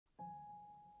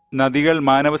നദികൾ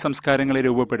മാനവ സംസ്കാരങ്ങളെ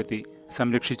രൂപപ്പെടുത്തി,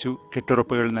 സംരക്ഷിച്ചു,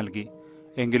 കെട്ടുറപ്പുകൾ നൽകി.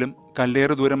 എങ്കിലും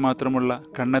കല്ലേറു ദൂരം മാത്രമുള്ള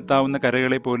കണ്ണെത്താവുന്ന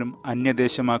കരകളെ പോലും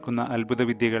അന്യദേശമാക്കുന്ന അത്ഭുത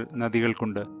വിദ്യകൾ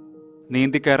നദികൾക്കുണ്ട്.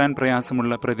 നീന്തിക്കയറാൻ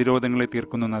പ്രയാസമുള്ള പ്രതിരോധങ്ങളെ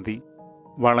തീർക്കുന്നു നദി.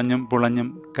 വളഞ്ഞും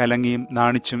പുളഞ്ഞും കലങ്ങിയും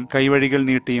നാണിച്ചും കൈവഴികൾ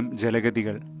നീട്ടിയും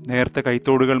ജലഗതികൾ, നേർത്ത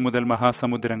കൈത്തോടുകൾ മുതൽ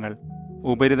മഹാസമുദ്രങ്ങൾ,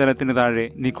 ഉപരിതലത്തിന് താഴെ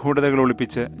നിഗൂഢതകൾ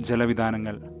ഒളിപ്പിച്ച്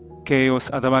ജലവിധാനങ്ങൾ.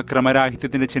 കെയോസ് അഥവാ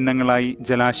ക്രമരാഹിത്യത്തിന്റെ ചിഹ്നങ്ങളായി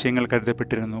ജലാശയങ്ങൾ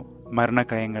കരുതപ്പെട്ടിരുന്നു.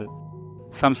 മരണക്കയങ്ങൾ.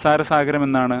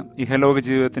 സംസാരസാഗരമെന്നാണ് ഇഹലോക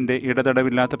ജീവിതത്തിന്റെ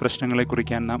ഇടതടവില്ലാത്ത പ്രശ്നങ്ങളെ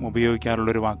കുറിക്കാൻ നാം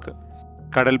ഉപയോഗിക്കാറുള്ളൊരു വാക്ക്.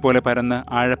 കടൽ പോലെ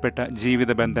പരന്ന് ആഴപ്പെട്ട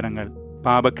ജീവിത ബന്ധനങ്ങൾ,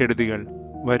 പാപക്കെടുതികൾ.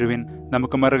 വരുവിൻ,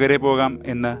 നമുക്ക് മറുകരെ പോകാം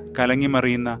എന്ന്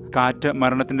കലങ്ങിമറിയുന്ന കാറ്റ്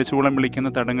മരണത്തിന്റെ ചൂളം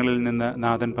വിളിക്കുന്ന തടങ്ങളിൽ നിന്ന്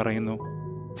നാഥൻ പറയുന്നു.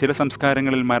 ചില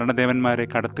സംസ്കാരങ്ങളിൽ മരണദേവന്മാരെ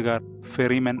കടത്തുകാർ,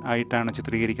 ഫെറിമെൻ ആയിട്ടാണ്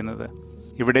ചിത്രീകരിക്കുന്നത്.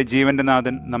 ഇവിടെ ജീവന്റെ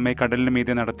നാഥൻ നമ്മെ കടലിന്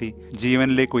മീതെ നടത്തി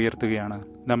ജീവനിലേക്ക് ഉയർത്തുകയാണ്.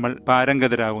 നമ്മൾ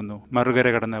പാരംഗതരാകുന്നു, മറുകര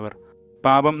കടന്നവർ.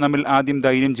 പാപം നമ്മിൽ ആദ്യം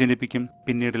ധൈര്യം ജനിപ്പിക്കും,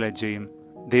 പിന്നീട് ലജ്ജയും.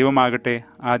 ദൈവമാകട്ടെ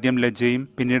ആദ്യം ലജ്ജയും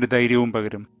പിന്നീട് ധൈര്യവും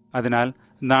പകരും. അതിനാൽ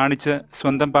നാണിച്ച്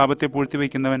സ്വന്തം പാപത്തെ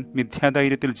പൂഴ്ത്തിവെക്കുന്നവൻ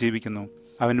മിഥ്യാധൈര്യത്തിൽ ജീവിക്കുന്നു.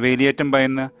 അവൻ വേലിയേറ്റം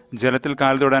ഭയന്ന് ജലത്തിൽ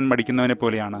കാൽ തൊടാൻ മടിക്കുന്നവനെ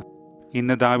പോലെയാണ്.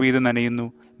 ഇന്ന് ദാവീദ്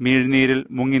നനയുന്നു, മിഴിനീരിൽ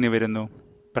മുങ്ങി നിവരുന്നു.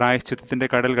 പ്രായശ്ചിത്തത്തിന്റെ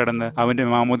കടൽ കടന്ന് അവന്റെ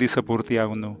മാമോദീസ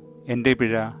പൂർത്തിയാകുന്നു. എൻ്റെ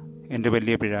പിഴ, എൻ്റെ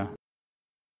വലിയ പിഴ.